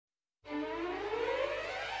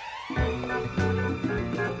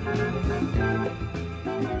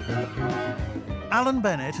Alan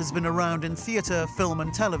Bennett has been around in theatre, film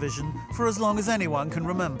and television for as long as anyone can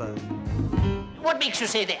remember. What makes you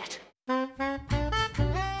say that?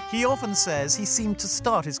 He often says he seemed to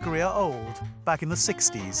start his career old, back in the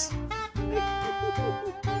 60s.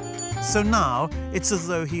 So now, it's as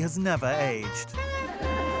though he has never aged.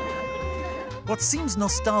 What seems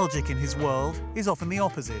nostalgic in his world is often the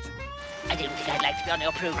opposite. I don't think I'd like to be on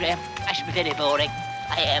your programme. I should be very boring.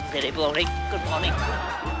 I am very boring. Good morning.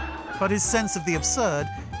 But his sense of the absurd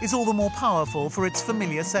is all the more powerful for its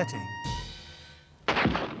familiar setting.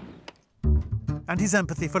 And his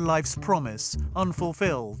empathy for life's promise,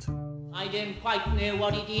 unfulfilled. I don't quite know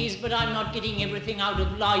what it is, but I'm not getting everything out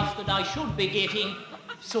of life that I should be getting,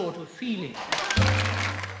 sort of feeling.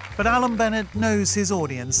 But Alan Bennett knows his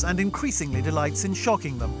audience and increasingly delights in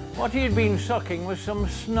shocking them. What he'd been sucking was some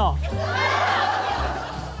snot.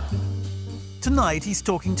 Tonight, he's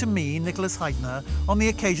talking to me, Nicholas Hytner, on the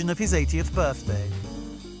occasion of his 80th birthday.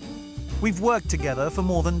 We've worked together for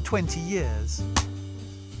more than 20 years.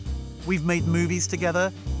 We've made movies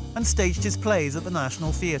together and staged his plays at the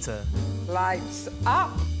National Theatre. Lights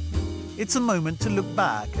up! It's a moment to look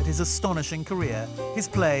back at his astonishing career, his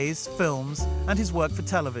plays, films, and his work for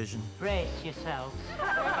television. Brace yourself.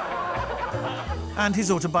 And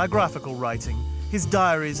his autobiographical writing, his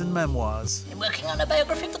diaries and memoirs. I'm working on a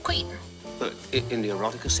biography of the Queen. In the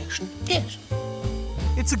erotica section? Yes.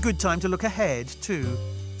 It's a good time to look ahead, too,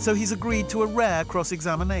 so he's agreed to a rare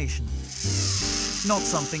cross-examination. Not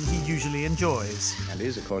something he usually enjoys. And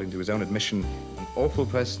is, according to his own admission, an awful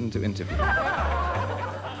person to interview.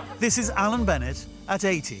 This is Alan Bennett at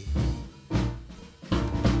 80.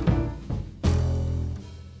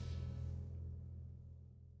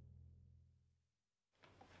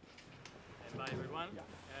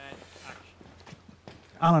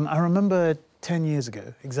 Alan, I remember 10 years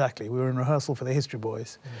ago, exactly, we were in rehearsal for the History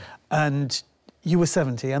Boys, and you were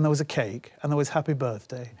 70, and there was a cake, and there was happy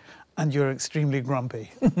birthday, and you're extremely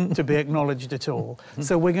grumpy to be acknowledged at all.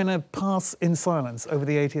 So we're going to pass in silence over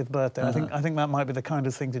the 80th birthday. I think that might be the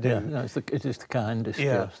kindest thing to do. Yeah, no, it is the kindest,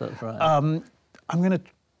 yeah. Yes, that's right. I'm going to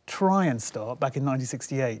try and start back in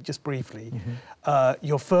 1968, just briefly.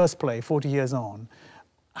 Your first play, 40 Years On.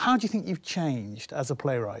 How do you think you've changed as a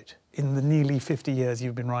playwright in the nearly 50 years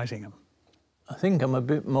you've been writing them? I think I'm a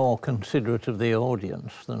bit more considerate of the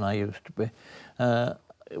audience than I used to be.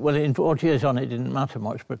 Well, in 40 Years On, it didn't matter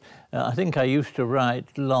much, but I think I used to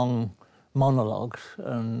write long monologues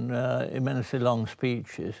and immensely long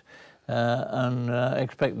speeches and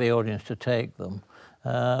expect the audience to take them.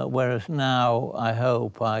 Whereas now, I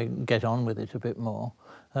hope I get on with it a bit more.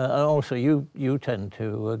 And also, you tend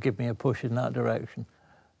to give me a push in that direction.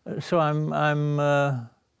 So I'm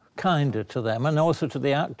kinder to them, and also to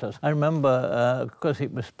the actors. I remember, because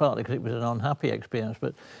it was partly because it was an unhappy experience,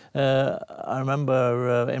 but I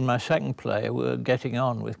remember in my second play, we were Getting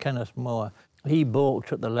On with Kenneth Moore. He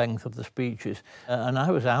balked at the length of the speeches, and I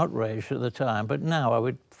was outraged at the time, but now I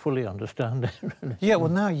would fully understand it. Really. Yeah, well,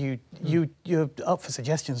 now you're up for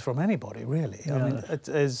suggestions from anybody, really. Yeah. I mean,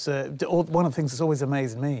 one of the things that's always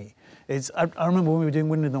amazed me is, I remember when we were doing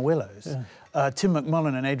Wind in the Willows, yeah. Tim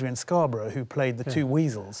McMullen and Adrian Scarborough, who played the two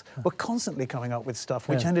weasels, were constantly coming up with stuff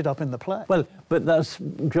which ended up in the play. Well, but that's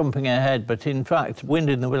jumping ahead, but in fact, Wind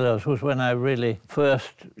in the Willows was when I really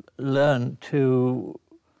first learned to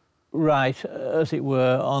write, as it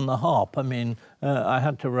were, on the hop. I mean, I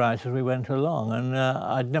had to write as we went along, and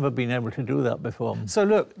I'd never been able to do that before. So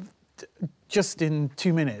look, just in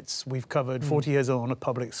 2 minutes, we've covered 40 Years On, a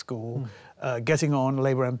public school, Getting On,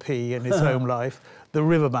 Labour MP and his home life, The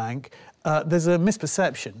Riverbank. There's a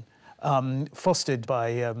misperception fostered by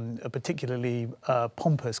a particularly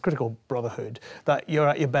pompous critical brotherhood that you're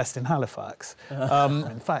at your best in Halifax.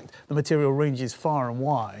 In fact, the material ranges far and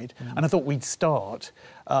wide, and I thought we'd start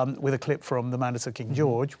with a clip from The Madness of King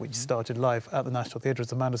George, which started live at the National Theatre as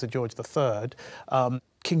The Madness of George III.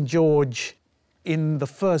 King George, in the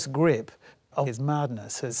first grip of his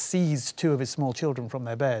madness, has seized two of his small children from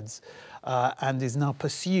their beds and is now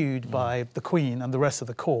pursued by the Queen and the rest of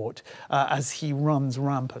the court as he runs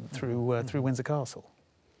rampant through Windsor Castle.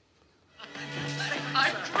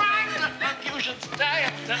 I'm trying! You should stay!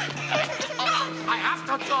 I have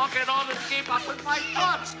to talk in order to keep up with my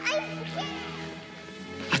thoughts!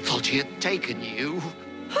 I thought he had taken you.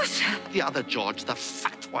 Who's the other George, the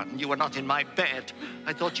fat one. You were not in my bed.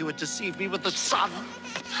 I thought you had deceived me with the sun.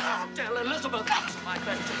 Tell Elizabeth that's my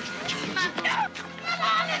bed.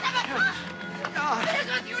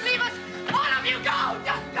 Elizabeth, you leave us! All of you go!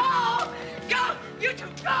 Just go! Go! You two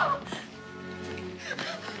go!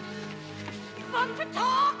 You want to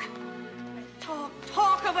talk?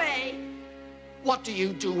 Talk away. What do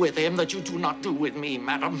you do with him that you do not do with me,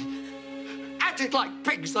 madam? Acted like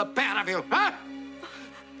pigs, the pair of you, huh?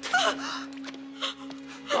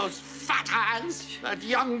 Those fat hands, that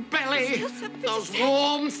young belly, those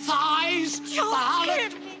warm thighs, the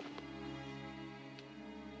harlot.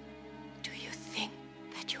 Do you think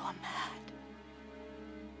that you're mad?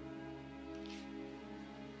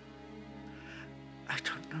 I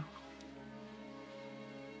don't know.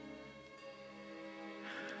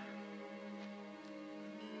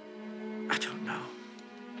 I don't know.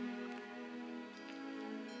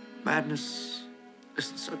 Madness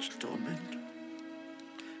isn't such torment.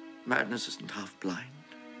 Madness isn't half blind.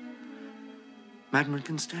 Madmen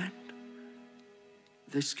can stand.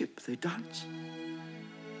 They skip, they dance.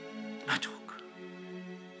 I talk.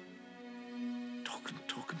 Talk and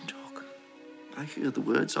talk and talk. I hear the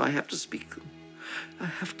words, so I have to speak them. I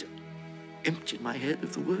have to empty my head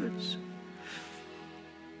of the words.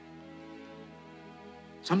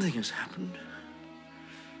 Something has happened.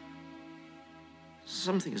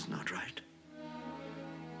 Something is not right.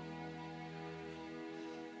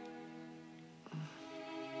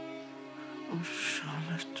 Oh,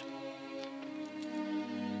 Charlotte.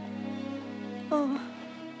 Oh.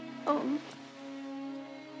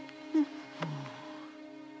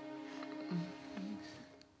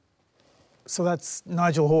 So that's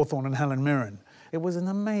Nigel Hawthorne and Helen Mirren. It was an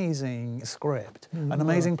amazing script, an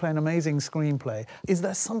amazing play, an amazing screenplay. Is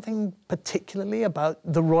there something particularly about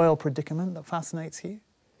the royal predicament that fascinates you?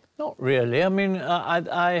 Not really. I mean,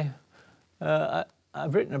 I've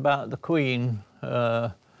written about the Queen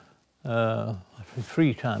 3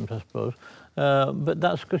 times, I suppose, but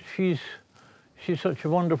that's because she's such a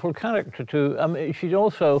wonderful character too. I mean, she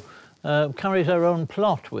also carries her own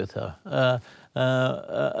plot with her,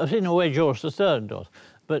 as in a way George III does.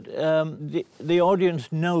 But the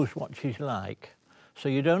audience knows what she's like, so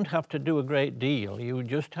you don't have to do a great deal. You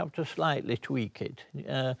just have to slightly tweak it.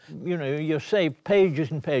 You know, you save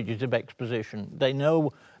pages and pages of exposition. They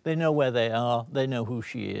know where they are. They know who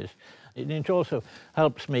she is. And it also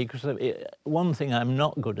helps me because one thing I'm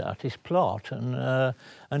not good at is plot,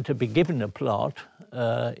 and to be given a plot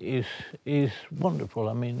is wonderful.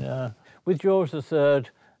 I mean, with George III,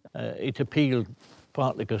 it appealed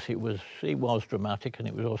partly because it was dramatic and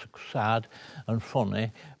it was also sad and funny,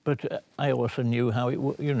 but I also knew how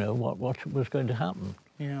what was going to happen.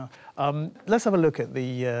 Yeah. Let's have a look at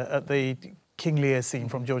the King Lear scene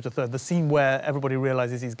from George III, the scene where everybody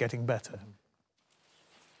realises he's getting better.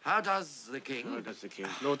 How does the king? How does the king?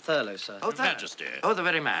 Lord Thurlow, sir. Oh, Thurlow. Majesty. Oh, the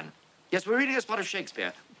very man. Yes, we're reading a spot of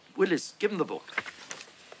Shakespeare. Willis, give him the book.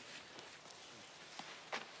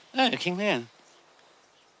 Oh, King Lear.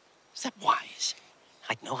 Is that wise?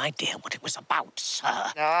 I'd no idea what it was about,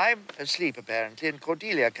 sir. Now, I'm asleep, apparently, and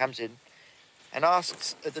Cordelia comes in and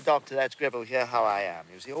asks the doctor, that's Gribble, here how I am.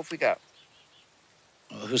 You see, off we go.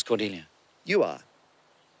 Oh, who's Cordelia? You are.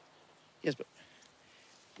 Yes, but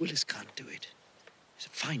Willis can't do it. He's a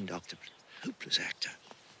fine doctor, but a hopeless actor.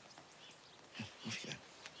 Off you go.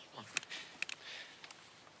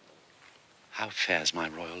 How fares my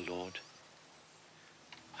royal lord?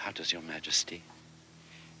 How does your majesty?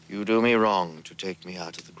 You do me wrong to take me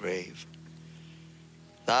out of the grave.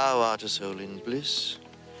 Thou art a soul in bliss,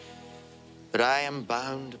 but I am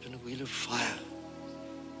bound up in a wheel of fire,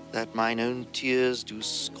 that mine own tears do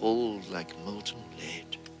scald like molten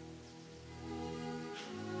lead.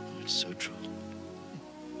 Oh, it's so true.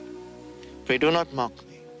 Pray do not mock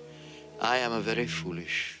me. I am a very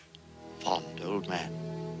foolish, fond old man.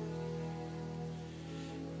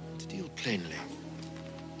 To deal plainly,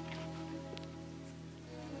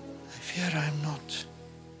 I fear I am not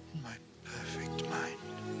in my perfect mind.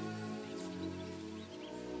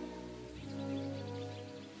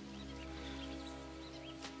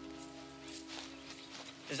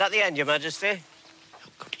 Is that the end, Your Majesty? Oh,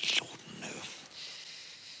 good Lord, no.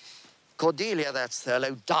 Cordelia, that's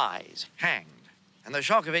Thurlow, dies, hanged, and the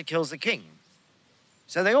shock of it kills the king.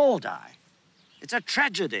 So they all die. It's a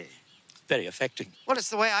tragedy. Very affecting. Well, it's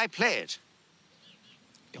the way I play it.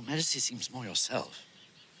 Your Majesty seems more yourself.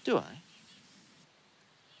 Do I?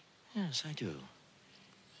 Yes, I do.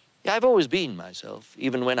 Yeah, I've always been myself,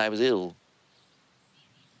 even when I was ill.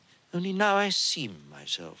 Only now I seem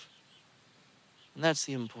myself. And that's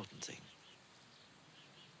the important thing.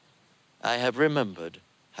 I have remembered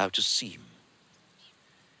how to seem.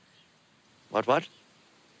 What?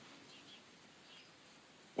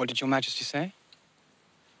 What did Your Majesty say?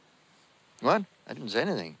 What? I didn't say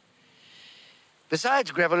anything.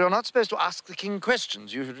 Besides, Greville, you're not supposed to ask the king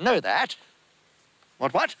questions. You should know that.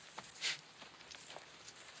 What?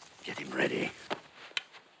 Get him ready.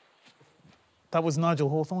 That was Nigel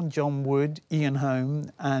Hawthorne, John Wood, Ian Home,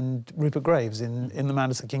 and Rupert Graves in The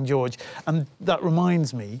Madness of King George. And that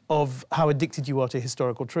reminds me of how addicted you are to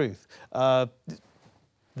historical truth. The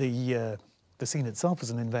scene itself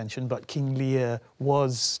was an invention, but King Lear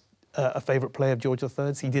was a favourite play of George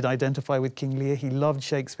III's. He did identify with King Lear. He loved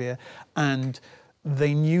Shakespeare, and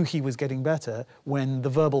they knew he was getting better when the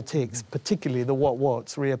verbal tics, particularly the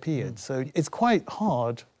what-whats, reappeared. So it's quite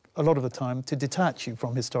hard a lot of the time to detach you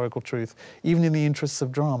from historical truth, even in the interests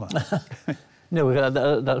of drama. No,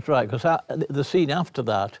 that's right, because the scene after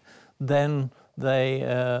that, then they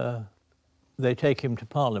take him to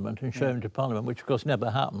Parliament and show him to Parliament, which of course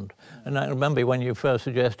never happened. And I remember when you first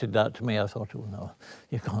suggested that to me, I thought, oh no,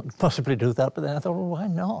 you can't possibly do that. But then I thought, well, why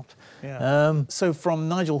not? Yeah. So from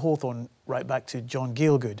Nigel Hawthorne right back to John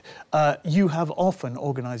Gielgud, you have often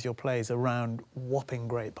organised your plays around whopping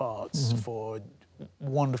great parts for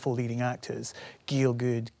wonderful leading actors.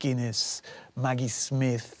 Gielgud, Guinness, Maggie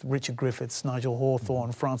Smith, Richard Griffiths, Nigel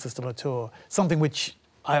Hawthorne, Francis de la Tour, something which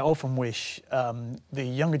I often wish the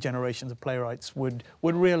younger generations of playwrights would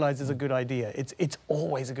realise is a good idea. It's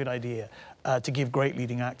always a good idea to give great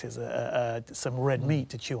leading actors some red meat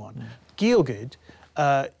to chew on. Gielgud,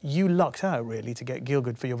 you lucked out really to get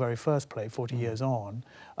Gielgud for your very first play, 40 Years On.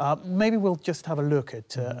 Maybe we'll just have a look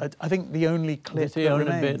at, I think the only clip that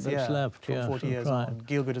remains, bit that's left, from 40 Years On.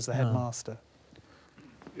 Gielgud as the headmaster.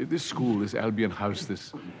 This school, this Albion House,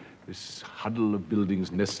 this huddle of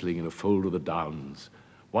buildings nestling in a fold of the Downs,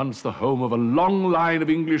 once the home of a long line of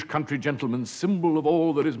English country gentlemen, symbol of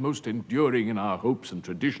all that is most enduring in our hopes and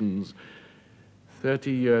traditions.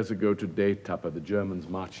 30 years ago today, Tupper, the Germans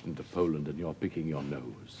marched into Poland and you're picking your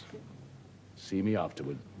nose. See me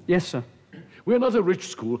afterward. Yes, sir. We're not a rich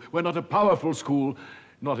school, we're not a powerful school,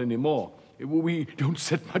 not anymore. We don't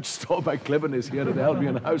set much store by cleverness here at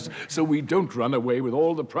Albion House, so we don't run away with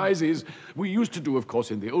all the prizes. We used to do, of course,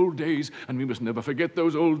 in the old days, and we must never forget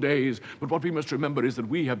those old days. But what we must remember is that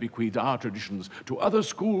we have bequeathed our traditions to other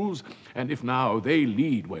schools, and if now they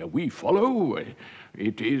lead where we follow,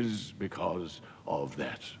 it is because of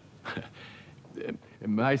that.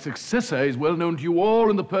 My successor is well known to you all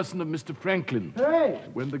in the person of Mr. Franklin. Hey!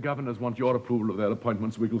 When the governors want your approval of their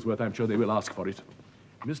appointments, Wigglesworth, I'm sure they will ask for it.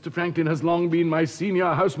 Mr. Franklin has long been my senior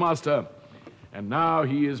housemaster, and now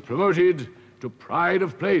he is promoted to pride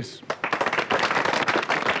of place.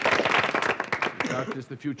 Doubtless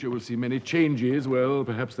the future will see many changes. Well,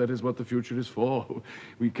 perhaps that is what the future is for.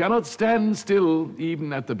 We cannot stand still,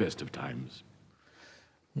 even at the best of times.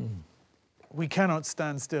 We cannot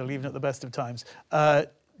stand still, even at the best of times.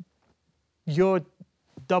 Your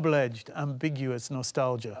double-edged, ambiguous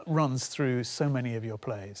nostalgia runs through so many of your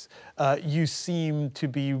plays. You seem to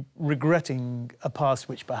be regretting a past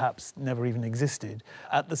which perhaps never even existed,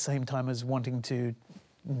 at the same time as wanting to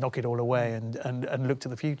knock it all away and look to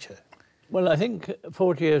the future. Well, I think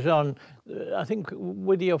 40 Years On, I think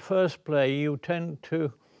with your first play, you tend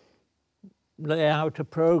to lay out a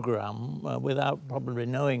programme, without probably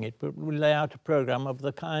knowing it, but lay out a programme of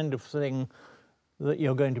the kind of thing that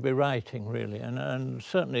you're going to be writing, really. And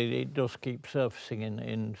certainly it does keep surfacing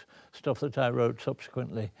in stuff that I wrote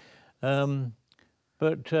subsequently. But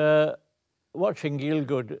watching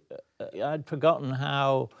Gielgud, I'd forgotten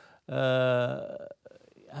how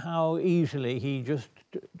easily he just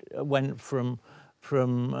went from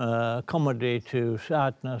comedy to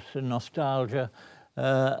sadness and nostalgia,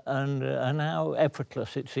 and how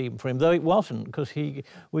effortless it seemed for him, though it wasn't, because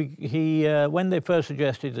when they first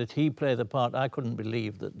suggested that he play the part, I couldn't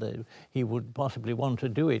believe that he would possibly want to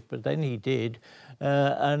do it, but then he did,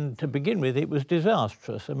 and to begin with, it was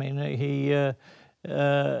disastrous. I mean,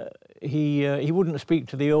 he wouldn't speak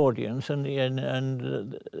to the audience, and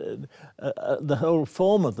the whole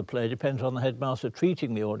form of the play depends on the headmaster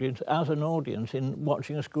treating the audience as an audience in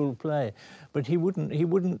watching a school play. But he wouldn't. He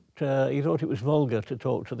thought it was vulgar to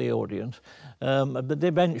talk to the audience. But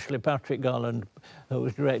eventually, Patrick Garland, who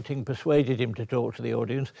was directing, persuaded him to talk to the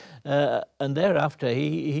audience, and thereafter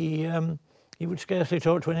he would scarcely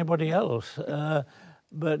talk to anybody else.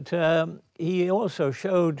 But he also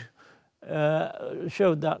showed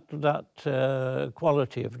that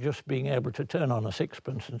quality of just being able to turn on a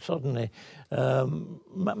sixpence, and suddenly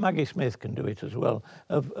Maggie Smith can do it as well,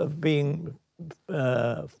 of being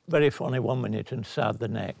very funny one minute and sad the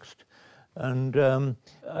next. And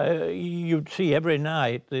you'd see every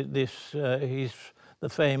night he's the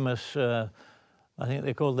famous, I think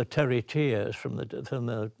they call the Terry tears from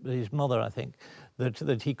his mother, I think,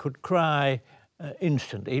 that he could cry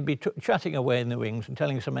instantly. He'd be chatting away in the wings and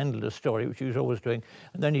telling some endless story, which he was always doing,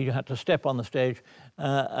 and then he had to step on the stage,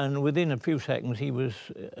 and within a few seconds he was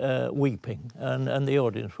weeping, and the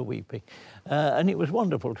audience were weeping. And it was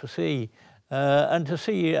wonderful to see. And to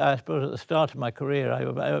see, I suppose, at the start of my career,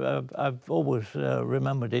 I've always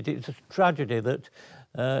remembered it. It's a tragedy that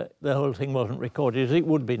the whole thing wasn't recorded, as it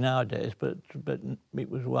would be nowadays, but it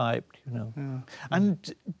was wiped, you know. Yeah.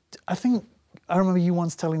 And I think I remember you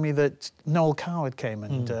once telling me that Noel Coward came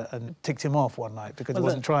and ticked him off one night because he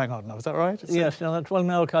wasn't trying hard enough. Is that right? Yes, no, well,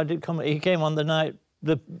 Noel Coward did come. He came on the night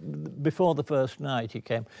before the first night. He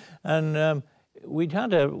came, and we'd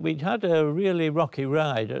had a really rocky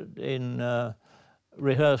ride in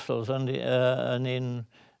rehearsals and in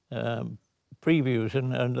previews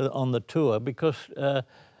and on the tour, because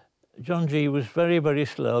John G was very, very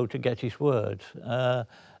slow to get his words.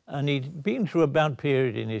 And he'd been through a bad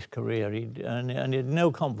period in his career, and he had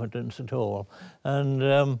no confidence at all.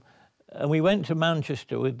 And we went to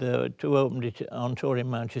Manchester to open it on tour in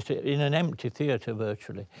Manchester in an empty theatre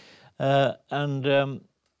virtually.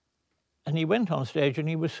 And he went on stage, and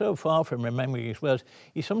he was so far from remembering his words,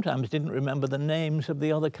 he sometimes didn't remember the names of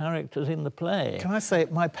the other characters in the play. Can I say,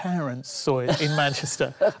 my parents saw it in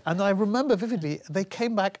Manchester, and I remember vividly, they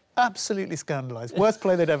came back absolutely scandalised. Worst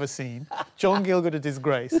play they'd ever seen. John Gielgud a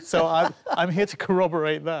disgrace. So I'm here to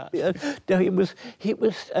corroborate that. Yeah, no, he was,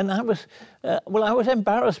 and I was, well, I was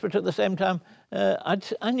embarrassed, but at the same time,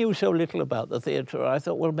 I knew so little about the theatre. I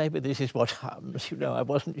thought, well, maybe this is what happens. You know, I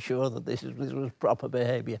wasn't sure that this was proper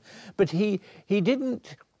behaviour. But he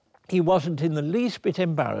wasn't in the least bit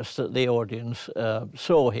embarrassed that the audience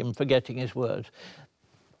saw him forgetting his words.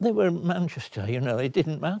 They were in Manchester, you know, it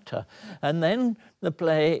didn't matter. And then the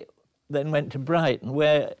play then went to Brighton,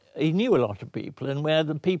 where he knew a lot of people, and where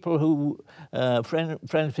the people who, friends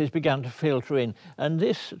of his, began to filter in. And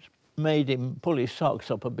this made him pull his socks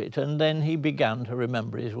up a bit, and then he began to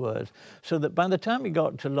remember his words. So that by the time he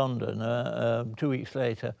got to London 2 weeks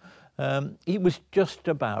later, he was just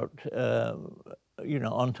about, you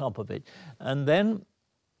know, on top of it. And then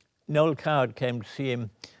Noel Coward came to see him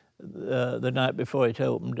the night before it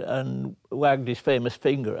opened and wagged his famous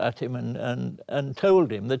finger at him and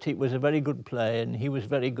told him that it was a very good play and he was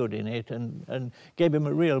very good in it, and gave him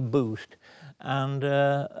a real boost. And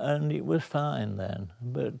it was fine then.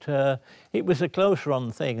 But it was a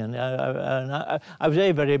close-run thing, and I was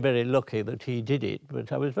very, very lucky that he did it,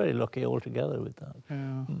 but I was very lucky altogether with that.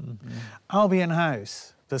 Yeah. Albion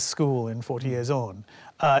House, the school in 40 Years On,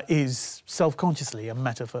 is self-consciously a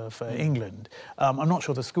metaphor for England. I'm not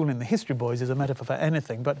sure the school in the History Boys is a metaphor for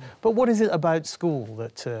anything, but what is it about school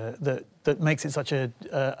that makes it such a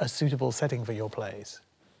suitable setting for your plays?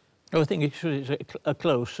 I think it's a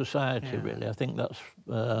close society, really. I think that's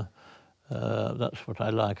what I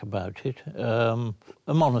like about it.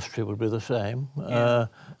 A monastery would be the same. I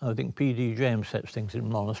think P.D. James sets things in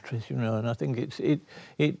monasteries, you know, and I think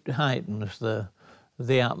it heightens the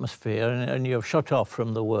atmosphere, and you're shut off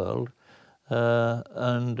from the world,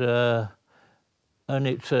 and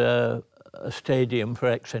it's a stadium for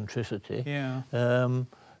eccentricity. Yeah.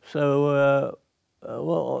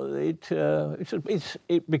 Well,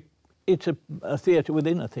 it's a theatre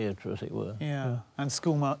within a theatre, as it were. Yeah, and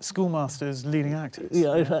schoolmasters leading actors.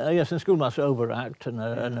 Yeah, yes, and schoolmasters overact and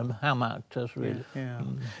ham actors, really. Yeah.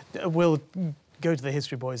 We'll go to the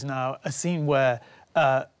History Boys now. A scene where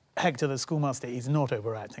Hector, the schoolmaster, is not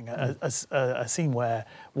overacting. A scene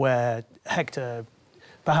where Hector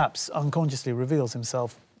perhaps unconsciously reveals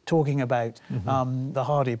himself talking about the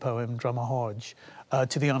Hardy poem, Drummer Hodge,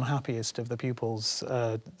 to the unhappiest of the pupils,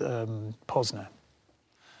 Posner.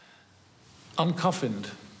 Uncoffined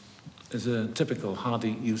is a typical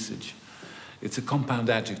Hardy usage. It's a compound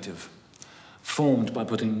adjective formed by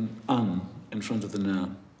putting un in front of the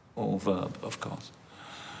noun, or verb, of course.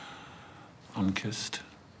 Unkissed,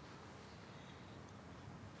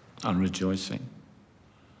 unrejoicing,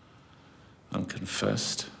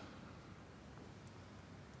 unconfessed,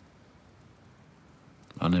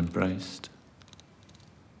 unembraced.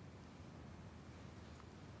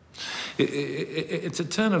 It's a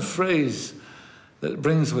turn of phrase that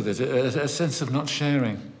brings with it a sense of not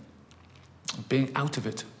sharing, being out of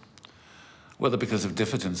it, whether because of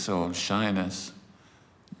diffidence or shyness,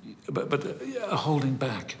 but holding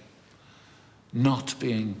back, not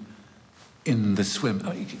being in the swim.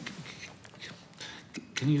 Oh,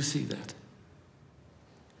 can you see that?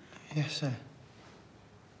 Yes, sir.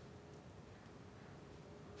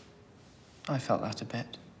 I felt that a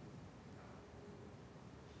bit.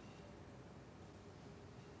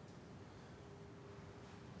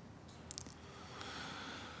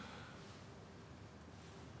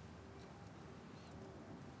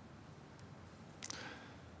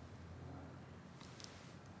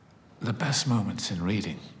 the best moments in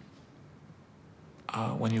reading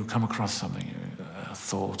are when you come across something, a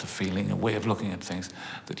thought, a feeling, a way of looking at things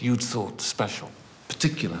that you'd thought special,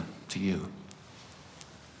 particular to you.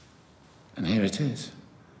 And here it is,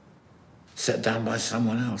 set down by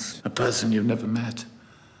someone else, a person you've never met,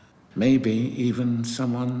 maybe even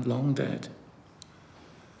someone long dead.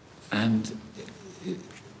 And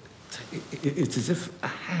it's as if a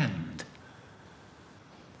hand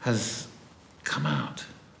has come out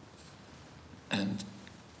and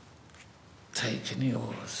taken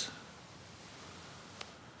yours.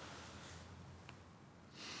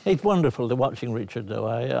 It's wonderful the watching Richard, though.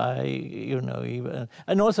 You know, even,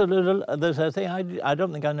 and also there's a thing I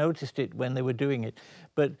don't think I noticed it when they were doing it,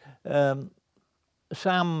 but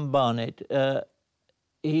Sam Barnett,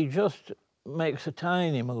 he just makes a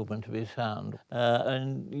tiny movement of his hand,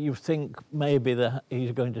 and you think maybe that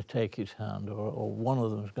he's going to take his hand, or one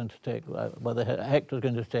of them is going to take, whether Hector's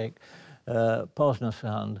going to take Posner's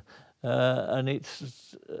hand, and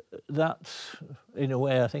that's in a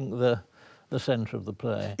way I think the centre of the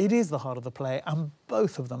play. It is the heart of the play, and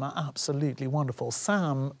both of them are absolutely wonderful.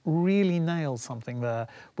 Sam really nails something there,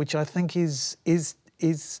 which I think is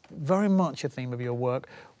very much a theme of your work,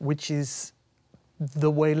 which is the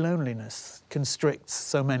way loneliness constricts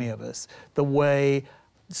so many of us, the way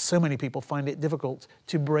so many people find it difficult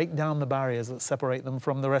to break down the barriers that separate them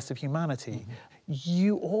from the rest of humanity. Mm-hmm.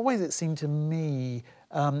 You always, it seemed to me,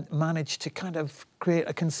 manage to kind of create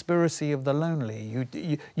a conspiracy of the lonely.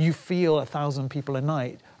 You feel 1,000 people a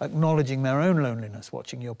night acknowledging their own loneliness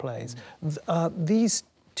watching your plays. Mm-hmm. These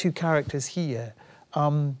two characters here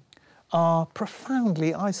are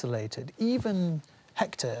profoundly isolated. Even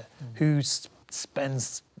Hector, who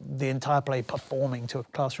spends the entire play performing to a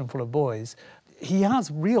classroom full of boys, he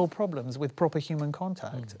has real problems with proper human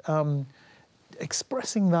contact.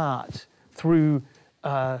 Expressing that through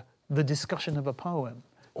the discussion of a poem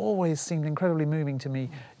always seemed incredibly moving to me.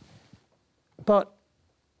 But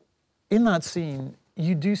in that scene,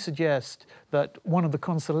 you do suggest that one of the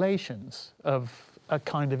consolations of a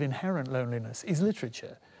kind of inherent loneliness is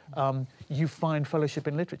literature. You find fellowship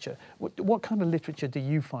in literature. What kind of literature do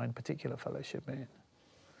you find particular fellowship in?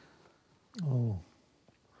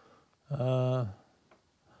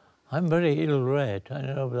 I'm very ill-read. I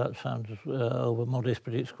know that sounds over-modest,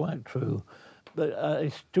 but it's quite true. But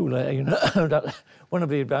it's too late, you know. One of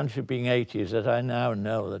the advantages of being 80 is that I now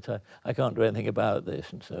know that I can't do anything about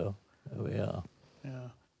this, and so there we are.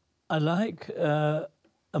 Yeah. I like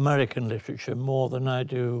American literature more than I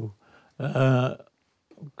do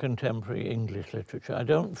contemporary English literature. I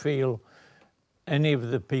don't feel any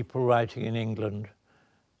of the people writing in England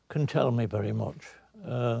can tell me very much.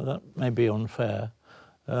 That may be unfair.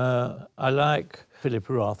 I like Philip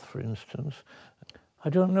Roth, for instance. I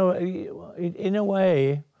don't know, in a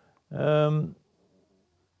way,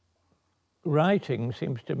 writing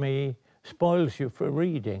seems to me spoils you for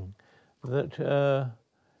reading. That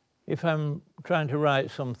if I'm trying to write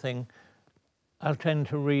something, I'll tend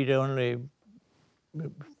to read only,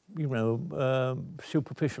 you know,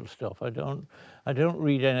 superficial stuff. I don't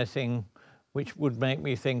read anything which would make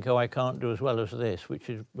me think, oh, I can't do as well as this, which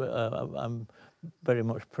is I'm very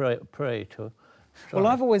much prey to. Well,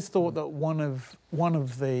 I've always thought that one of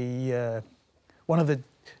the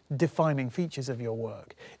defining features of your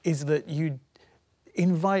work is that you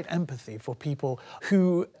invite empathy for people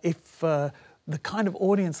who, if the kind of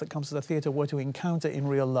audience that comes to the theatre were to encounter in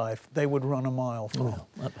real life, they would run a mile for. Oh,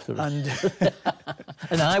 absolutely.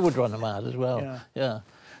 And I would run a mile as well. Yeah. Yeah.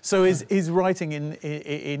 So is writing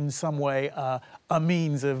in some way a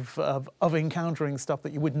means of encountering stuff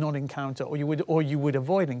that you would not encounter, or you would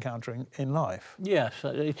avoid encountering in life? Yes,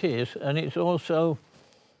 it is, and it's also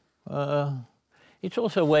a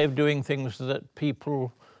way of doing things that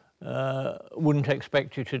people wouldn't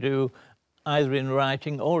expect you to do, either in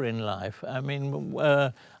writing or in life. I mean,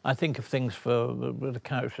 I think of things for the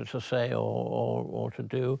character to say or to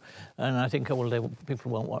do, and I think, oh, well, people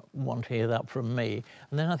won't want to hear that from me.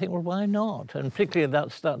 And then I think, well, why not? And particularly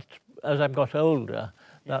that's as I've got older,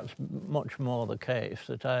 that's much more the case,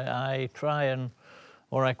 that I try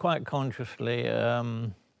or I quite consciously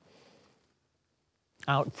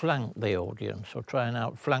outflank the audience, or try and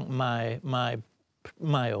outflank my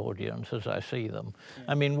audience as I see them. Yeah.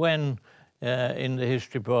 I mean, when in the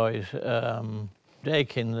History Boys,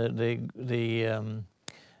 Dakin, the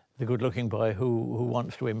good-looking boy who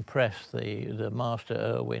wants to impress the master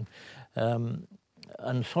Irwin,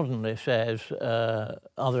 and suddenly says,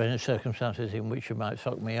 are there any circumstances in which you might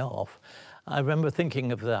suck me off? I remember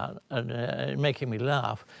thinking of that and making me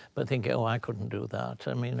laugh, but thinking, oh, I couldn't do that.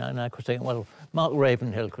 I mean, and I could think, well, Mark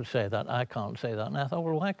Ravenhill could say that, I can't say that. And I thought,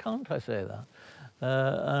 well, why can't I say that?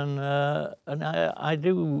 And I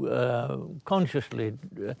do consciously,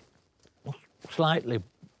 slightly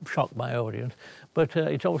shock my audience, but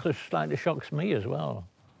it also slightly shocks me as well.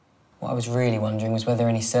 What I was really wondering was whether there were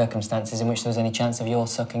any circumstances in which there was any chance of your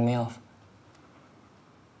sucking me off.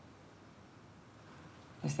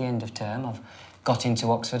 It's the end of term. I've got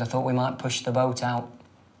into Oxford. I thought we might push the boat out.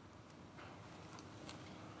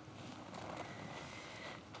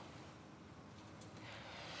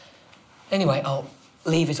 Anyway, I'll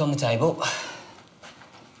leave it on the table.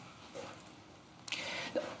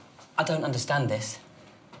 I don't understand this.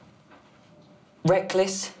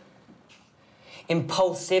 Reckless,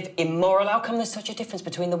 impulsive, immoral. How come there's such a difference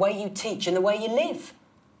between the way you teach and the way you live?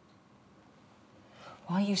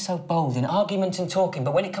 Why are you so bold in argument and talking,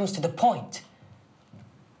 but when it comes to the point,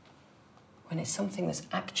 when it's something that's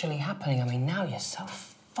actually happening, I mean, now you're so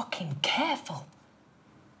fucking careful.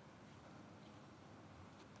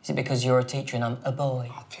 Is it because you're a teacher and I'm a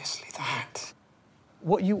boy? Obviously that.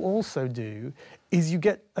 What you also do is you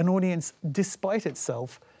get an audience, despite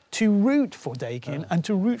itself, to root for Dakin and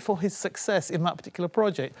to root for his success in that particular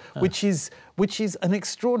project, which is an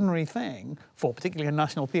extraordinary thing for particularly a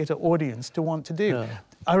National Theatre audience to want to do.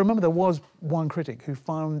 I remember there was one critic who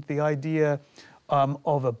found the idea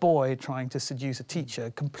of a boy trying to seduce a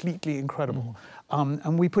teacher completely incredible.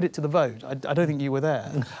 And we put it to the vote. I don't think you were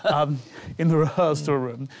there, in the rehearsal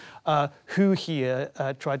room. Who here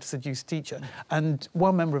tried to seduce a teacher? And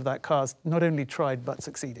one member of that cast not only tried, but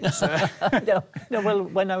succeeded. So. No, well,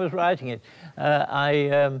 when I was writing it,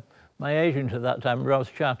 my agent at that time, Rose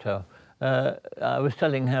Chatto, I was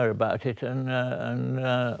telling her about it,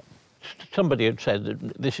 and somebody had said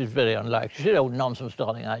that this is very unlikely. She said, oh, nonsense,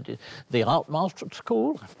 darling, I did the art master at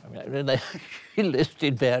school. I mean, she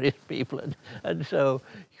listed various people, and so,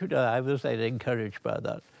 you know, I was encouraged by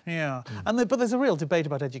that. Yeah, but there's a real debate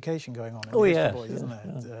about education going on in the History Boys,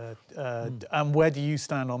 isn't there? And where do you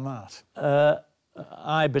stand on that?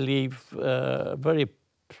 I believe very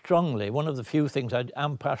strongly, one of the few things I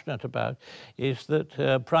am passionate about is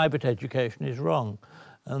that private education is wrong,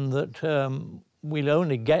 and that we'll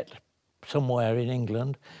only get somewhere in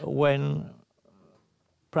England when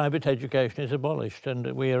private education is abolished and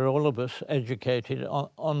we are all of us educated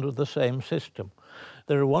under the same system.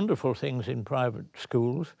 There are wonderful things in private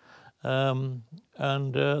schools and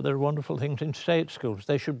there are wonderful things in state schools.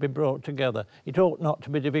 They should be brought together. It ought not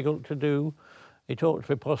to be difficult to do. It ought to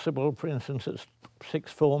be possible, for instance, at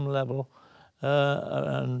sixth form level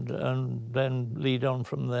and then lead on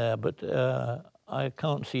from there. But I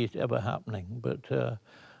can't see it ever happening, but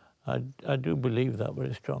I do believe that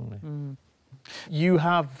very strongly. You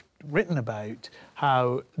have written about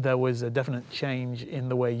how there was a definite change in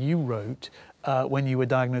the way you wrote when you were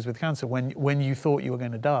diagnosed with cancer. When you thought you were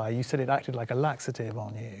going to die, you said it acted like a laxative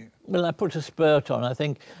on you. Well, I put a spurt on. I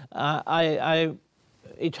think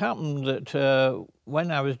it happened that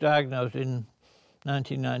when I was diagnosed in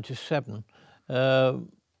 1997,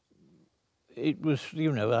 it was,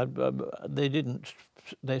 you know,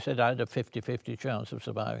 they said I had a 50-50 chance of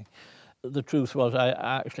surviving. The truth was I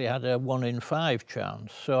actually had a 1 in 5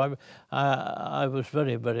 chance, so I was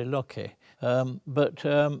very, very lucky. But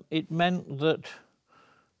it meant that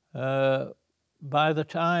by the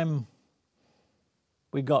time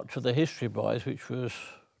we got to the History Boys, which was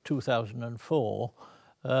 2004,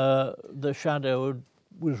 the shadow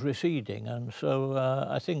was receding, and so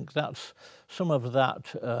I think that's some of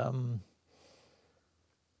that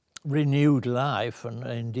renewed life and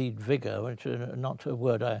indeed vigour, which is not a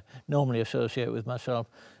word I normally associate with myself,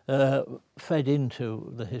 fed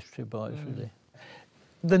into the History Boys, really.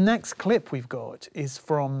 The next clip we've got is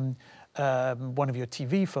from one of your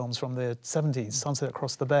TV films from the 70s, Sunset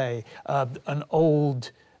Across the Bay, an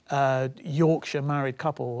old Yorkshire married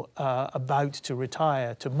couple about to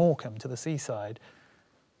retire to Morecambe, to the seaside.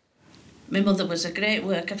 My mother was a great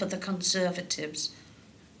worker for the Conservatives.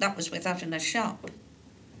 That was with having a shop.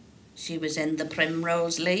 She was in the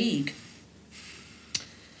Primrose League.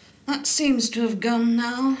 That seems to have gone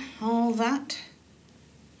now, all that.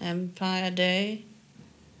 Empire Day.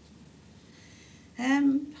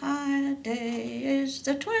 Empire Day is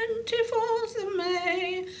the 24th of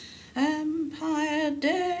May. Empire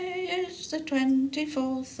Day is the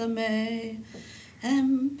 24th of May.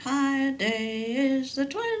 Empire Day is the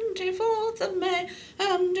 24th of May,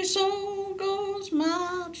 and it all goes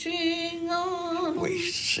marching on.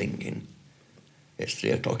 Waste singing. It's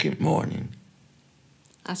 3 o'clock in the morning.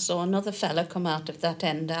 I saw another fella come out of that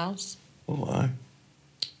end house. Why?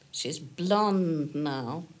 She's blonde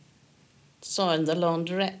now. Saw her in the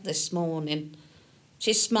laundrette this morning.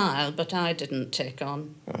 She smiled, but I didn't take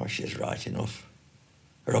on. Oh, she's right enough.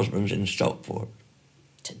 Her husband's in Stockport.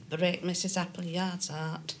 It'd break Mrs. Appleyard's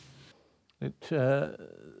heart.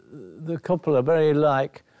 The couple are very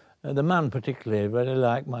like, the man particularly, very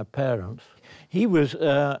like my parents. He was,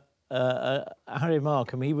 Harry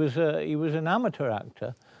Markham, he was an amateur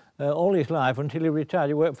actor all his life until he retired.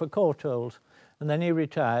 He worked for Courtaulds, and then he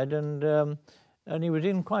retired, and he was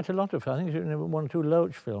in quite a lot of, I think he was in 1 or 2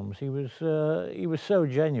 Loach films. He was so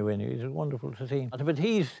genuine. He was wonderful to see. But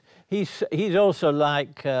he's also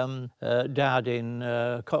like Dad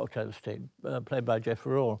in Cocktail Stick, played by Jeff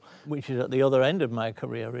Rawle, which is at the other end of my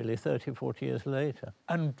career, really, 30, 40 years later.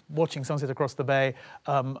 And watching Sunset Across the Bay,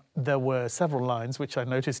 there were several lines which I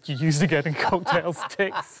noticed you used again in Cocktail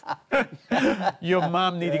Sticks. Your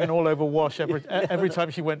mum needing an all-over wash every time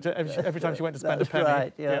she went to spend a penny.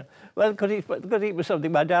 Right, yeah. Well, because it was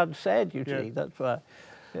something my dad said, you see, that's why.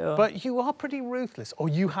 Yeah. But you are pretty ruthless, or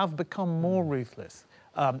you have become more ruthless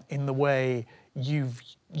in the way you've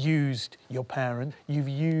used your parent, you've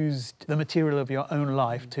used the material of your own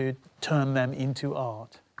life to turn them into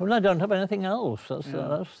art. Well, I don't have anything else.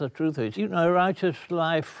 That's the truth of it. You know, a writer's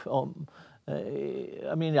life,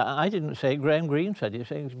 I mean, I didn't say it, Graham Greene said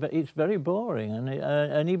it, it's very boring.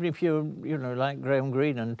 And even if you're, you know, like Graham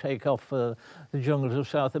Greene and take off the jungles of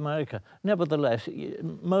South America, nevertheless,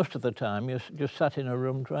 most of the time you're just sat in a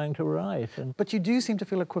room trying to write. But you do seem to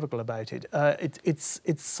feel equivocal about it. It's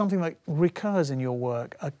something that recurs in your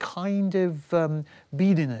work, a kind of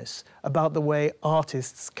beadiness about the way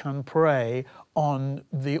artists can prey on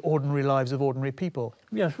the ordinary lives of ordinary people.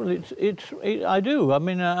 Yes, well, I do. I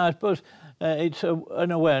mean, I suppose it's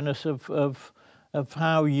an awareness of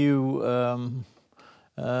how you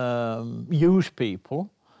use people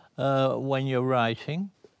when you're writing.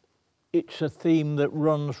 It's a theme that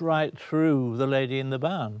runs right through The Lady in the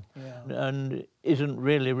Ban, and isn't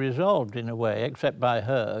really resolved in a way, except by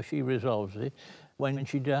her. She resolves it when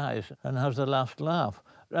she dies and has the last laugh.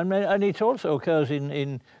 And it also occurs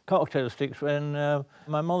in Cocktail Sticks when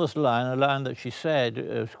my mother's line, a line that she said,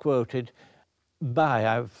 is quoted, "Bye,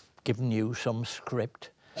 I've given you some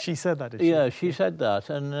script." She said that, did she? Yeah, she said that.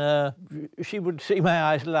 And she would see my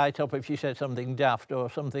eyes light up if she said something daft or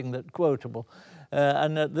something that quotable.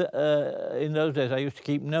 And in those days, I used to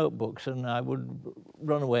keep notebooks, and I would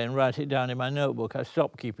run away and write it down in my notebook. I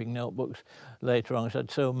stopped keeping notebooks later on, because I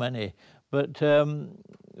had so many. But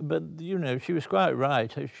you know, she was quite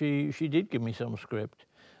right. She did give me some script,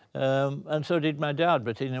 and so did my dad,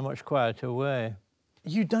 but in a much quieter way.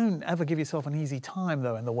 You don't ever give yourself an easy time,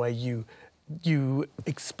 though, in the way you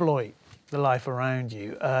exploit the life around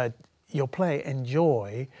you. Your play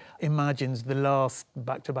Enjoy imagines the last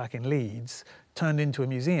back-to-back in Leeds turned into a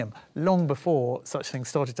museum. Long before such things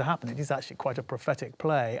started to happen, it is actually quite a prophetic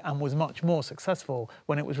play and was much more successful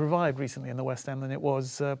when it was revived recently in the West End than it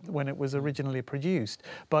was when it was originally produced.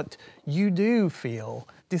 But you do feel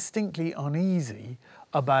distinctly uneasy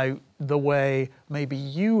about the way maybe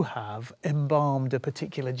you have embalmed a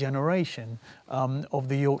particular generation of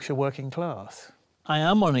the Yorkshire working class. I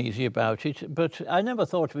am uneasy about it, but I never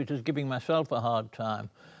thought of it as giving myself a hard time.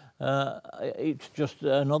 It's just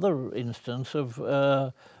another instance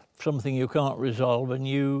of something you can't resolve,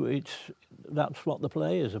 and that's what the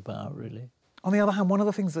play is about, really. On the other hand, one of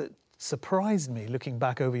the things that surprised me looking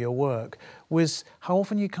back over your work was how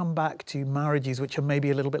often you come back to marriages which are maybe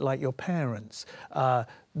a little bit like your parents.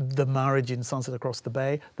 The marriage in Sunset Across the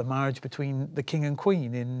Bay, the marriage between the King and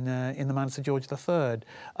Queen in The Man of Sir George III.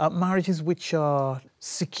 Marriages which are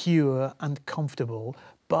secure and comfortable,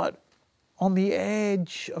 but on the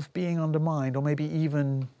edge of being undermined, or maybe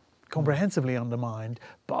even comprehensively undermined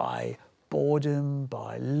by boredom,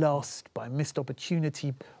 by lust, by missed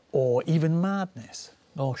opportunity, or even madness.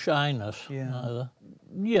 Or shyness, yeah. Either.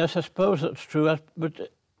 Yes, I suppose that's true, but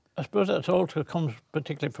I suppose that also comes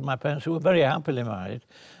particularly from my parents, who were very happily married,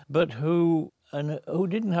 but who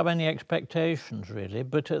didn't have any expectations, really,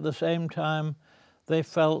 but at the same time, they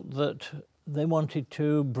felt that they wanted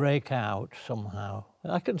to break out somehow.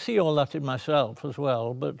 I can see all that in myself as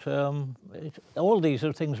well, but all these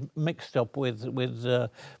are things mixed up with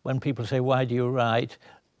when people say, why do you write?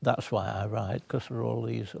 That's why I write, because there are all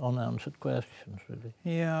these unanswered questions, really.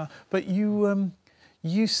 Yeah, but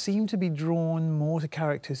you seem to be drawn more to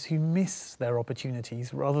characters who miss their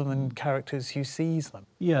opportunities rather than characters who seize them.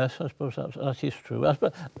 Yes, I suppose that is true.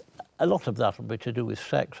 A lot of that will be to do with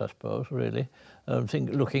sex, I suppose, really.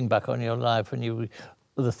 Looking back on your life, and you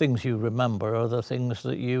the things you remember are the things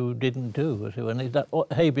that you didn't do. And that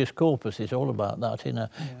habeas corpus is all about that in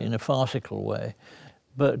a farcical way.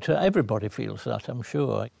 But everybody feels that, I'm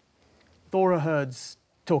sure. Thora Hirde's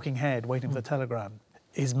talking head, waiting for the telegram,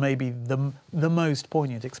 is maybe the most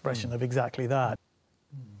poignant expression of exactly that.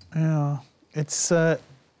 Yeah, it's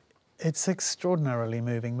extraordinarily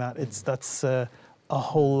moving. That's a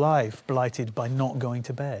whole life blighted by not going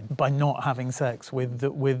to bed, by not having sex with the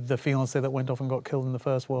fiancé that went off and got killed in the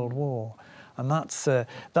First World War. And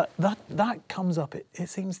that comes up, it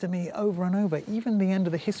seems to me, over and over. Even the end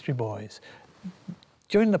of the History Boys.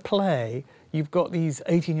 During the play, you've got these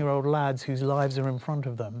 18-year-old lads whose lives are in front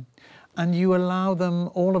of them, and you allow them,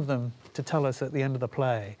 all of them, to tell us at the end of the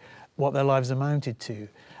play what their lives amounted to.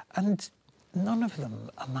 And none of them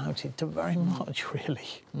amounted to very much,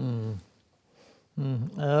 really.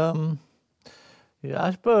 Yeah,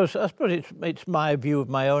 I suppose it's my view of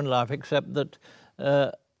my own life, except that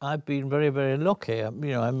I've been very, very lucky. You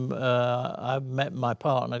know, I've met my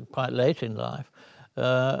partner quite late in life,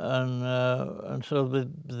 and so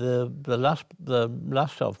the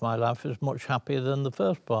last of my life is much happier than the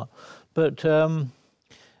first part. But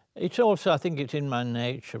it's also, I think it's in my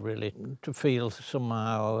nature, really, to feel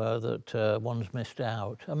somehow that one's missed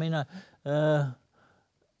out. I mean,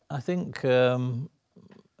 I think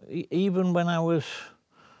even when I was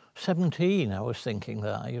 17, I was thinking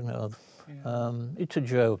that, you know. Yeah. It's a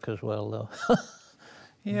joke as well, though.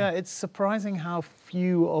 Yeah, it's surprising how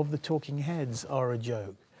few of the talking heads are a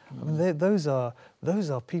joke. I mean, those are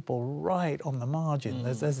people right on the margin.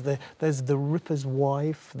 There's the Ripper's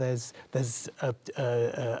wife. There's a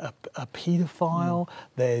paedophile.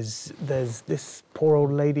 There's this poor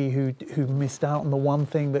old lady who missed out on the one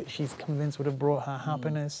thing that she's convinced would have brought her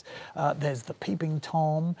happiness. There's the peeping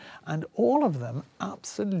Tom, and all of them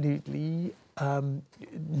absolutely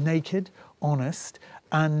naked, honest,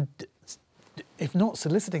 and if not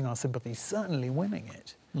soliciting our sympathy, certainly winning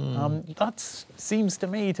it. That seems to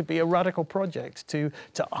me to be a radical project, to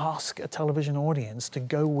ask a television audience to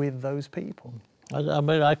go with those people. I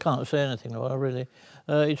mean, I can't say anything about it, really.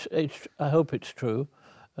 I hope it's true.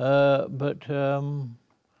 And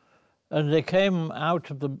they came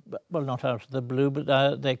out of the, well, not out of the blue,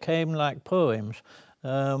 but they came like poems.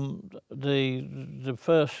 The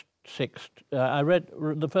first six, I read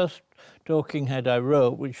the first talking head I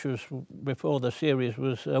wrote, which was before the series,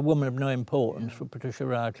 was A Woman of No Importance for Patricia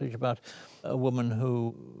Routledge, about a woman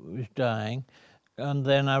who was dying. And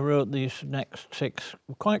then I wrote these next six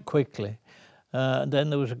quite quickly. Then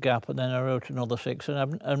there was a gap, and then I wrote another six.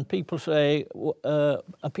 And people say,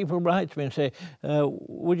 people write to me and say,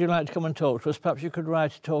 would you like to come and talk to us? Perhaps you could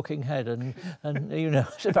write a talking head, and you know,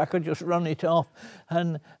 as if I could just run it off.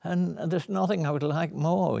 And there's nothing I would like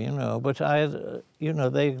more, you know. But you know,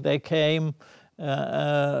 they came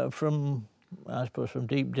from, I suppose, from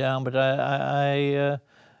deep down. But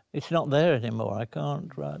it's not there anymore. I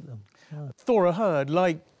can't write them. Yeah. Thora Hirde,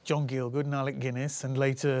 like John Gielgud and Alec Guinness, and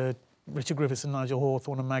later Richard Griffiths and Nigel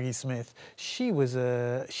Hawthorne and Maggie Smith, she was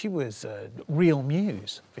a real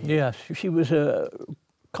muse for you. Yes, she was a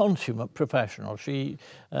consummate professional. She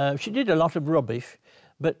did a lot of rubbish,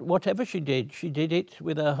 but whatever she did it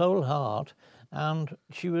with her whole heart. And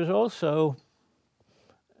she was also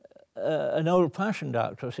an old-fashioned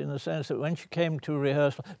actress, in the sense that when she came to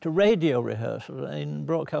rehearsal, to radio rehearsal in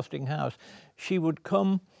Broadcasting House, she would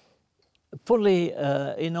come fully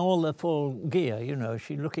in all the full gear, you know.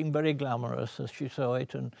 She looking very glamorous as she saw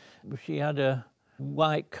it, and she had a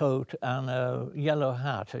white coat and a yellow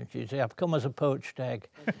hat, and she'd say, "I've come as a poached egg."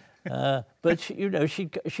 But you know, she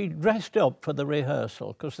dressed up for the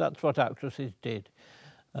rehearsal, because that's what actresses did,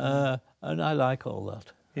 and I like all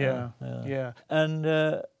that. Yeah.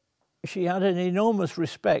 And she had an enormous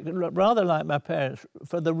respect, rather like my parents,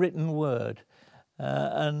 for the written word,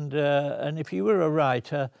 and if you were a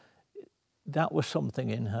writer, that was something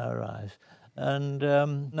in her eyes. And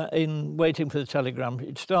in Waiting for the Telegram,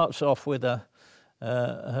 it starts off with a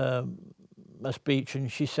speech,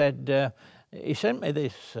 and she said, he sent me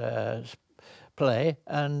this play,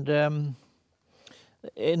 and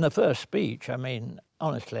in the first speech, I mean,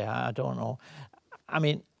 honestly, I don't know. I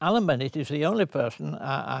mean, Alan Bennett is the only person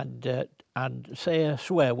I'd say a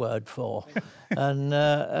swear word for, and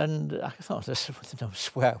I thought there's no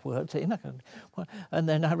swear word. And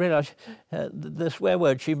then I realised the swear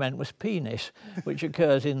word she meant was penis, which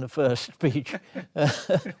occurs in the first speech,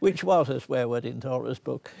 which was a swear word in Thora's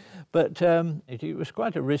book. But it was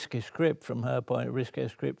quite a risky script from her point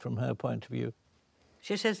of view.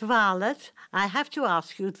 She says, "Violet, I have to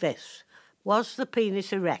ask you this: was the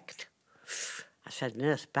penis erect?" I said,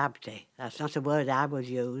 "Nurse Babty, that's not a word I would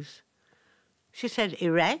use." She said,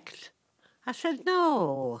 erect? I said,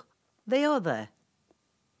 no, the other.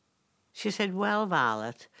 She said, well,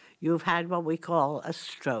 Violet, you've had what we call a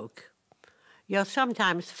stroke. You're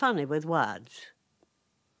sometimes funny with words.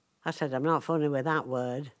 I said, I'm not funny with that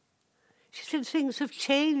word. She said, things have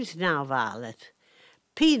changed now, Violet.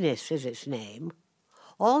 Penis is its name.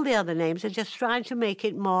 All the other names are just trying to make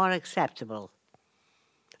it more acceptable.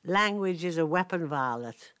 Language is a weapon,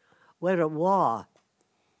 Violet. We're at war.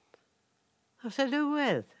 I said, who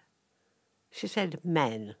with? She said,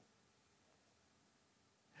 men.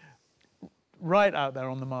 Right out there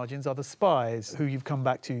on the margins are the spies, who you've come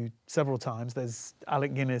back to several times. There's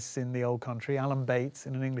Alec Guinness in The Old Country, Alan Bates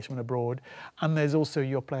in An Englishman Abroad, and there's also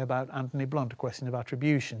your play about Anthony Blunt, A Question of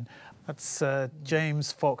Attribution. That's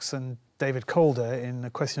James Fox and David Calder in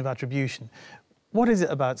A Question of Attribution. What is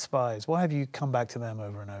it about spies? Why have you come back to them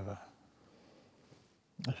over and over?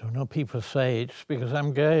 I don't know, people say it's because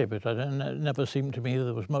I'm gay, but it never seemed to me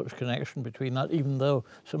there was much connection between that, even though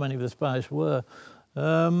so many of the spies were.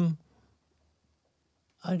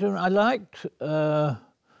 I liked the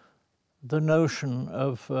notion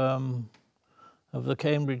of the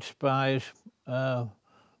Cambridge spies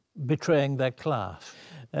betraying their class.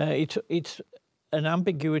 It's an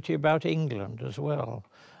ambiguity about England as well,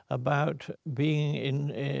 about being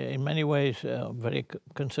in many ways very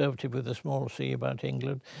conservative with a small c about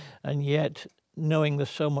England, and yet knowing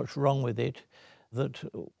there's so much wrong with it that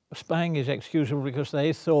spying is excusable because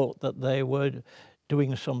they thought that they were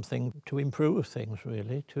doing something to improve things,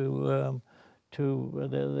 really, they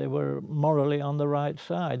were morally on the right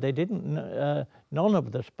side. They didn't, none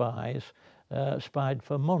of the spies spied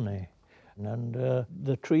for money. And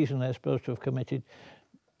the treason they're supposed to have committed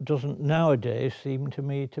doesn't nowadays seem to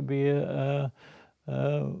me to be a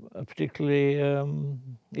particularly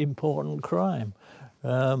important crime.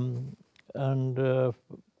 The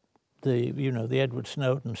Edward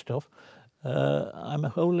Snowden stuff, I'm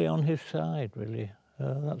wholly on his side, really.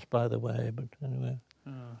 That's by the way, but anyway.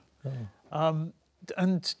 And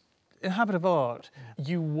in Habit of Art,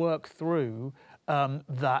 you work through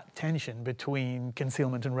that tension between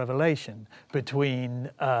concealment and revelation, between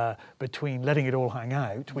letting it all hang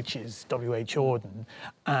out, which is W.H. Auden,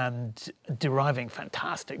 and deriving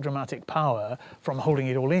fantastic dramatic power from holding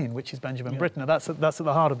it all in, which is Benjamin Britten. And that's at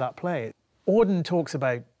the heart of that play. Auden talks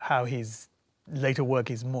about how his later work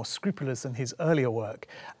is more scrupulous than his earlier work,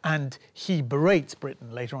 and he berates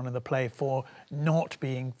Britten later on in the play for not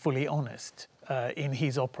being fully honest in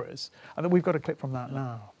his operas. I think we've got a clip from that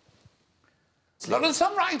now. There are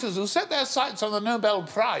some writers who set their sights on the Nobel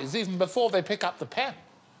Prize even before they pick up the pen.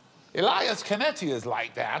 Elias Canetti is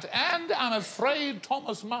like that, and I'm afraid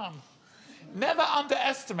Thomas Mann. Never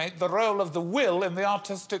underestimate the role of the will in the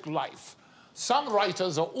artistic life. Some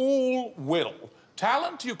writers are all will.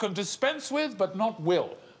 Talent you can dispense with, but not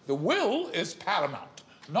will. The will is paramount.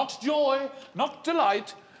 Not joy, not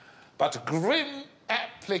delight, but grim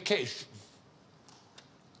application.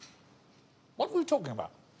 What were we talking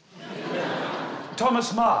about?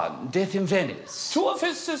 Thomas Mann, Death in Venice. 2 of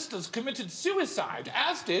his sisters committed suicide,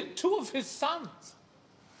 as did 2 of his sons.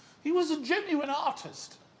 He was a genuine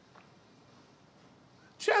artist.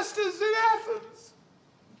 Chester's in Athens.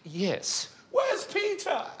 Yes. Where's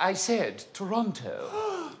Peter? I said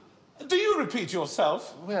Toronto. Do you repeat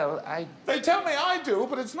yourself? Well, They tell me I do,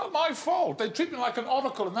 but it's not my fault. They treat me like an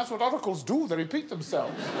oracle, and that's what oracles do. They repeat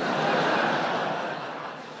themselves.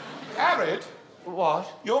 Arid?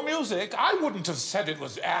 What? Your music, I wouldn't have said it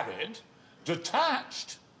was arid.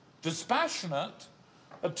 Detached, dispassionate,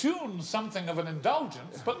 attuned something of an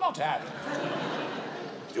indulgence, but not arid.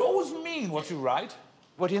 Do you always mean what you write?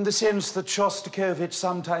 What, in the sense that Shostakovich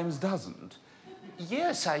sometimes doesn't?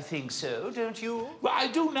 Yes, I think so, don't you? Well, I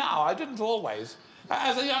do now. I didn't always.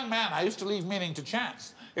 As a young man, I used to leave meaning to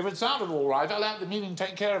chance. If it sounded all right, I let the meaning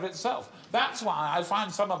take care of itself. That's why I find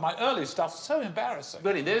some of my early stuff so embarrassing.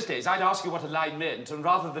 Well, in those days, I'd ask you what a line meant, and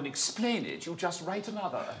rather than explain it, you'd just write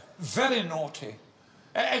another. Very naughty.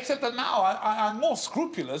 Except that now I'm more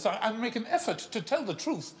scrupulous. I make an effort to tell the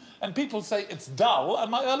truth, and people say it's dull,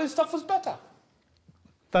 and my early stuff was better.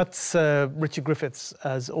 That's Richard Griffiths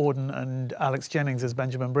as Auden and Alex Jennings as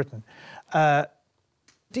Benjamin Britten.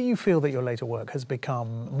 Do you feel that your later work has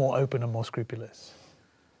become more open and more scrupulous?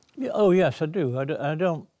 Yeah, oh yes, I do. I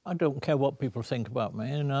don't care what people think about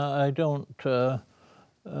me, and I don't.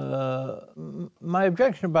 My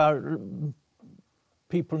objection about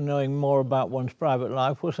people knowing more about one's private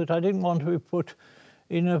life was that I didn't want to be put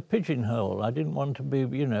in a pigeonhole. I didn't want to be,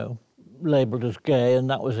 you know, labelled as gay, and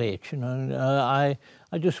that was it. You know,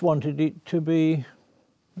 I just wanted it to be,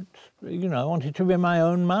 you know, I wanted to be my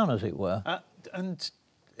own man, as it were. And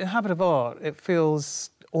In Habit of Art, it feels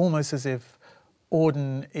almost as if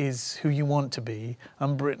Auden is who you want to be,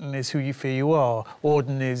 and Britain is who you fear you are.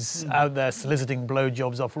 Auden is out there soliciting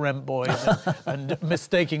blowjobs off rent boys and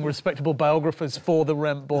mistaking respectable biographers for the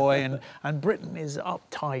rent boy, and Britain is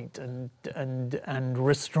uptight and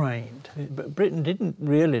restrained. But Britain didn't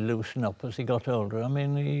really loosen up as he got older. I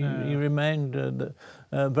mean, he remained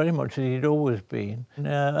very much as he'd always been.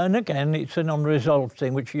 And again, it's an unresolved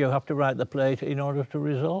thing which you have to write the play in order to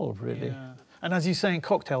resolve, really. Yeah. And as you say in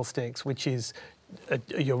Cocktail Sticks, which is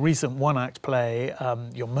your recent one-act play,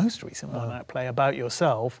 your most recent one-act play about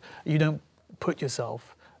yourself, you don't put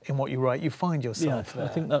yourself in what you write, you find yourself there. I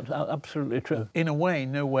think that's absolutely true. In a way,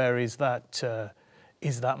 nowhere is that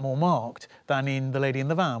more marked than in The Lady in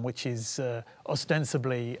the Van, which is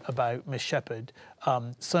ostensibly about Miss Shepherd,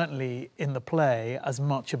 certainly in the play as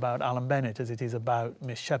much about Alan Bennett as it is about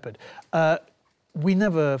Miss Shepherd. We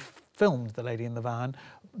never filmed The Lady in the Van,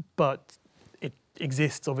 but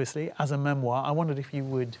exists obviously as a memoir. I wondered if you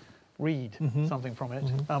would read something from it,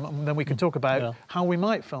 and then we could talk about how we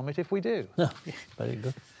might film it if we do. Yeah, very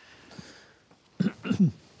good.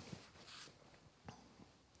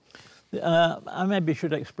 I maybe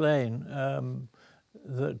should explain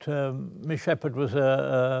that Miss Shepherd was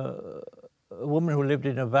a woman who lived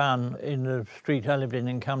in a van in the street I lived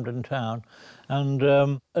in Camden Town, and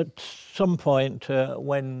at some point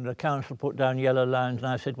when the council put down yellow lines and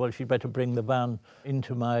I said, well, she'd better bring the van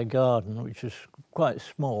into my garden, which is quite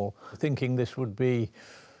small, thinking this would be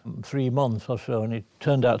 3 months or so, and it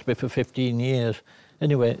turned out to be for 15 years.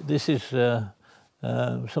 Anyway, this is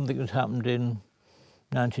something that happened in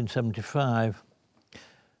 1975.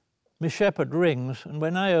 Miss Shepherd rings, and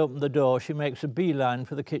when I open the door, she makes a beeline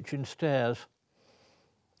for the kitchen stairs.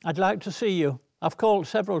 I'd like to see you. I've called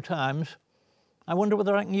several times. I wonder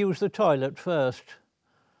whether I can use the toilet first.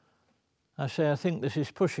 I say, I think this is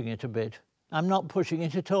pushing it a bit. I'm not pushing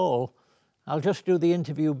it at all. I'll just do the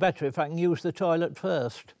interview better if I can use the toilet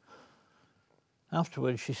first.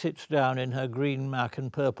 Afterwards, she sits down in her green mac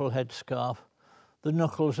and purple headscarf, the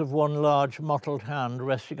knuckles of one large mottled hand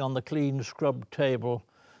resting on the clean scrubbed table,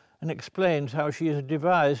 and explains how she has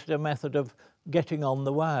devised a method of getting on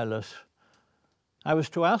the wireless. I was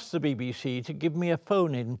to ask the BBC to give me a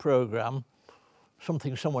phone-in programme,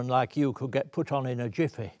 something someone like you could get put on in a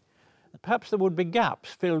jiffy. Perhaps there would be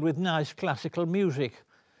gaps filled with nice classical music.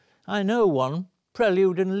 I know one,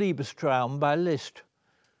 Prelude and Liebestraum by Liszt.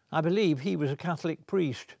 I believe he was a Catholic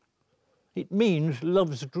priest. It means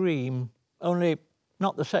love's dream, only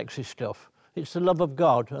not the sexy stuff. It's the love of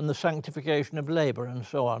God and the sanctification of labour and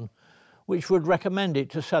so on, which would recommend it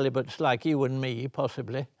to celibates like you and me,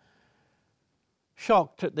 possibly.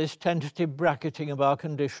 Shocked at this tentative bracketing of our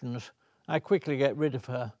conditions, I quickly get rid of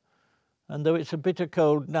her, and though it's a bitter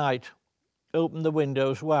cold night, open the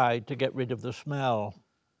windows wide to get rid of the smell.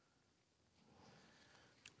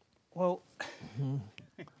 Well,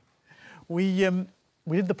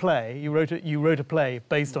 we did the play. You wrote a play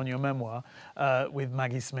based on your memoir with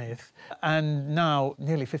Maggie Smith, and now,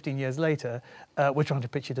 nearly 15 years later, we're trying to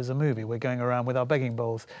pitch it as a movie. We're going around with our begging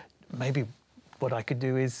bowls. Maybe what I could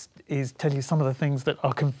do is tell you some of the things that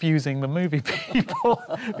are confusing the movie people,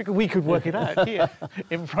 because we could work it out here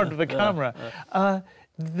in front of the camera.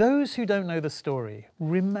 Those who don't know the story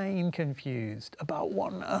remain confused about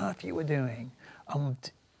what on earth you were doing, and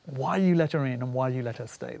why you let her in and why you let her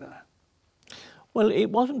stay there. Well, it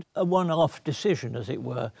wasn't a one-off decision, as it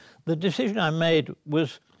were. The decision I made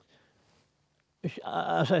was,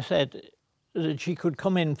 as I said, that she could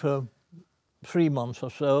come in for 3 months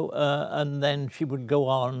or so, and then she would go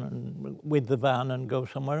on with the van and go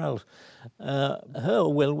somewhere else. Her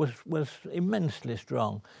will was immensely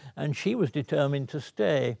strong, and she was determined to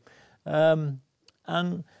stay. And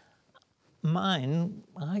mine,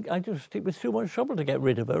 it was too much trouble to get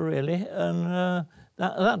rid of her, really, and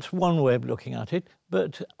that's one way of looking at it.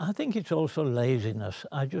 But I think it's also laziness.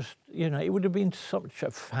 It would have been such a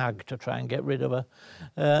fag to try and get rid of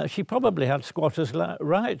her. She probably had squatters'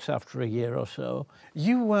 rights after a year or so.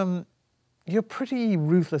 You're pretty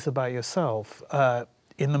ruthless about yourself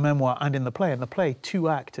in the memoir and in the play. In the play, 2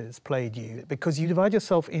 actors played you, because you divide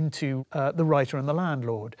yourself into the writer and the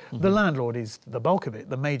landlord. The landlord is the bulk of it,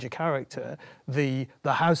 the major character, the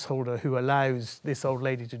householder who allows this old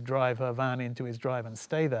lady to drive her van into his drive and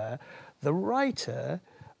stay there. The writer,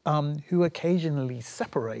 who occasionally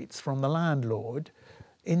separates from the landlord,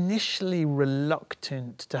 initially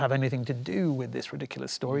reluctant to have anything to do with this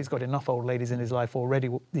ridiculous story. He's got enough old ladies in his life already.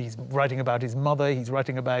 He's writing about his mother, he's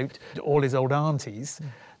writing about all his old aunties.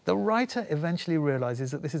 The writer eventually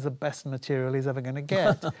realises that this is the best material he's ever going to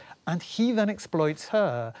get. And he then exploits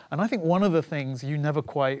her. And I think one of the things you never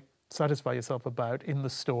quite satisfy yourself about in the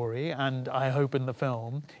story, and I hope in the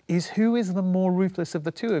film, is who is the more ruthless of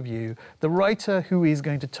the two of you? The writer who is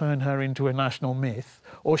going to turn her into a national myth,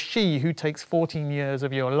 or she who takes 14 years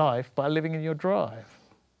of your life by living in your drive?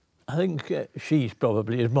 I think she's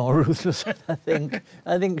probably more ruthless. I think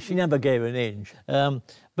she never gave an inch.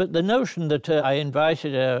 But the notion that I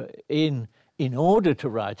invited her in order to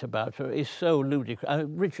write about her is so ludicrous.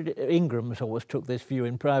 Richard Ingram's always took this view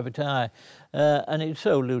in Private Eye, and it's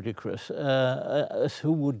so ludicrous.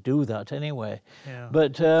 Who would do that anyway? Yeah.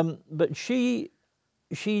 But she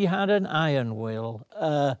had an iron will.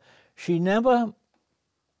 She never,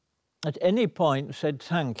 at any point, said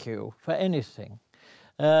thank you for anything.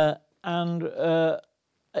 I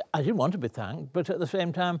didn't want to be thanked, but at the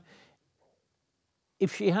same time,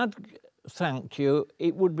 if she had thanked you,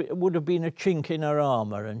 it would have been a chink in her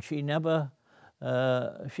armour, and she never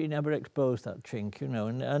exposed that chink, you know.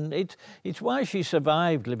 And it's why she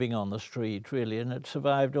survived living on the street, really, and had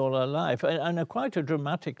survived all her life, and quite a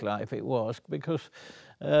dramatic life it was, because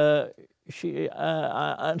and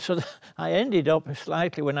so I ended up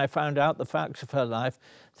slightly, when I found out the facts of her life,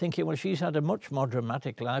 thinking, well, she's had a much more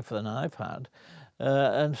dramatic life than I've had.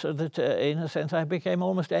 And so that, in a sense, I became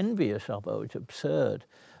almost envious of her. It's absurd.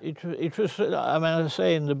 It was, I mean, I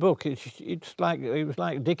say in the book, it was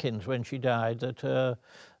like Dickens when she died, that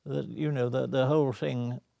you know, the whole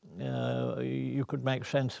thing, you could make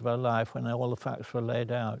sense of her life when all the facts were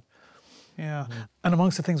laid out. Yeah, and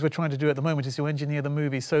amongst the things we're trying to do at the moment is to engineer the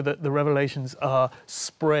movie so that the revelations are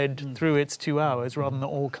spread through its 2 hours rather than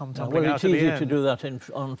all come tumbling out at the end. Well, it's easier to do that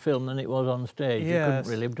on film than it was on stage. Yes. You couldn't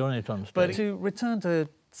really have done it on stage. But to return to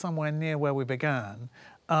somewhere near where we began,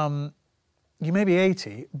 you may be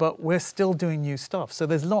 80, but we're still doing new stuff, so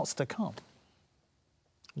there's lots to come.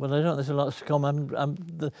 Well, I don't think there's lots to come.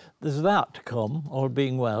 There's that to come, all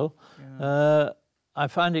being well. Yeah. I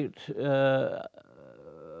find it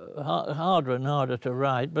harder and harder to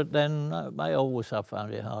write, but then I always have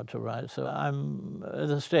found it hard to write. So I'm at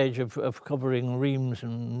the stage of covering reams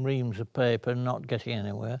and reams of paper and not getting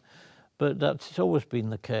anywhere. But that's always been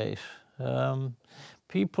the case.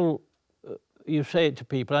 People, you say it to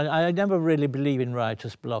people, I never really believe in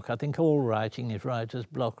writer's block. I think all writing is writer's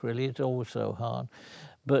block, really. It's always so hard.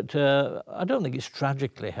 But I don't think it's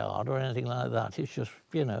tragically hard or anything like that. It's just,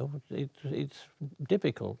 you know, it's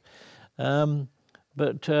difficult.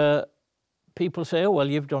 But people say, oh, well,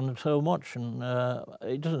 you've done so much, and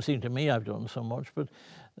it doesn't seem to me I've done so much, but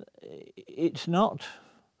it's not,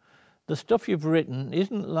 the stuff you've written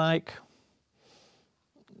isn't like,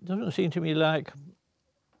 doesn't seem to me like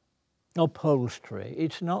upholstery.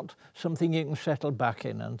 It's not something you can settle back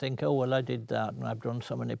in and think, oh, well, I did that, and I've done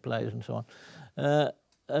so many plays and so on.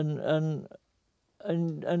 And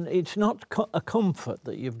it's not a comfort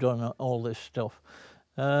that you've done all this stuff.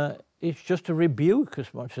 It's just a rebuke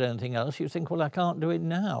as much as anything else. You think, well, I can't do it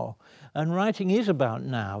now. And writing is about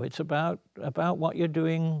now. It's about what you're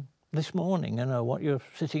doing this morning, you know, what you're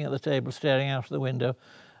sitting at the table, staring out of the window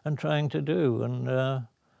and trying to do. And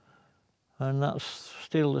that's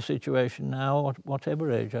still the situation now,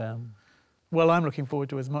 whatever age I am. Well, I'm looking forward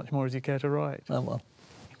to as much more as you care to write. Oh, well.